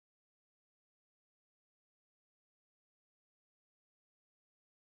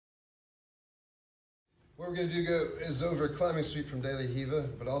What we're going to do is over a climbing sweep from daily Riva,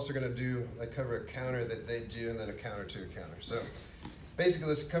 but also going to do cover a counter that they do and then a counter to a counter. So basically,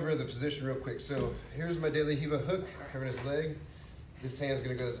 let's cover the position real quick. So here's my daily Riva hook covering his leg. This hand's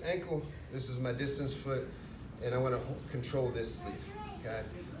going to go to his ankle. This is my distance foot, and I want to control this sleeve. Okay.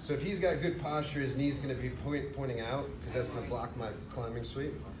 So if he's got good posture, his knee's going to be pointing out because that's going to block my climbing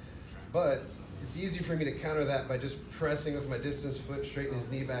sweep. But it's easy for me to counter that by just pressing with my distance foot, straighten his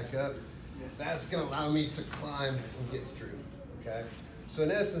knee back up. That's going to allow me to climb and get through, okay? So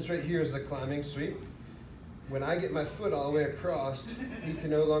in essence, right here is the climbing sweep. When I get my foot all the way across, he can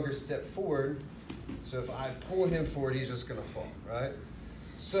no longer step forward. So if I pull him forward, he's just going to fall, right?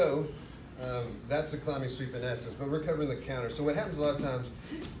 So that's the climbing sweep in essence, but we're covering the counter. So what happens a lot of times,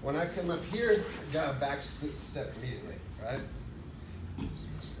 when I come up here, I got a back step immediately, right?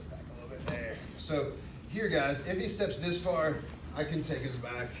 Step back a little bit there. So here, guys, if he steps this far, I can take his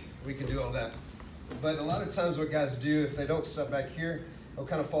back. We can do all that. But a lot of times what guys do, if they don't step back here, they'll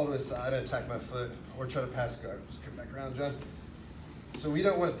kind of fall to his side and attack my foot or try to pass guard. Just come back around, John. So we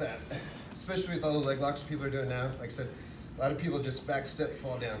don't want that, especially with all the leg locks people are doing now. Like I said, a lot of people just back step,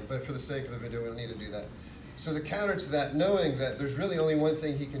 fall down. But for the sake of the video, we don't need to do that. So the counter to that, knowing that there's really only one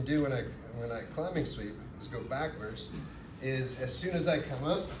thing he can do when I climbing sweep, is go backwards, is as soon as I come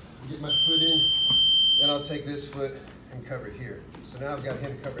up, get my foot in, then I'll take this foot and cover here. So now I've got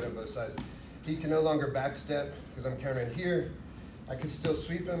him covered on both sides. He can no longer back step because I'm countering here. I can still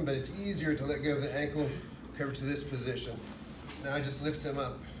sweep him, but it's easier to let go of the ankle, cover to this position. Now I just lift him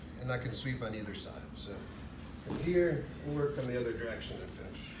up and I can sweep on either side. So come here and work on the other direction and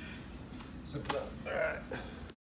finish. Zip it up. All right.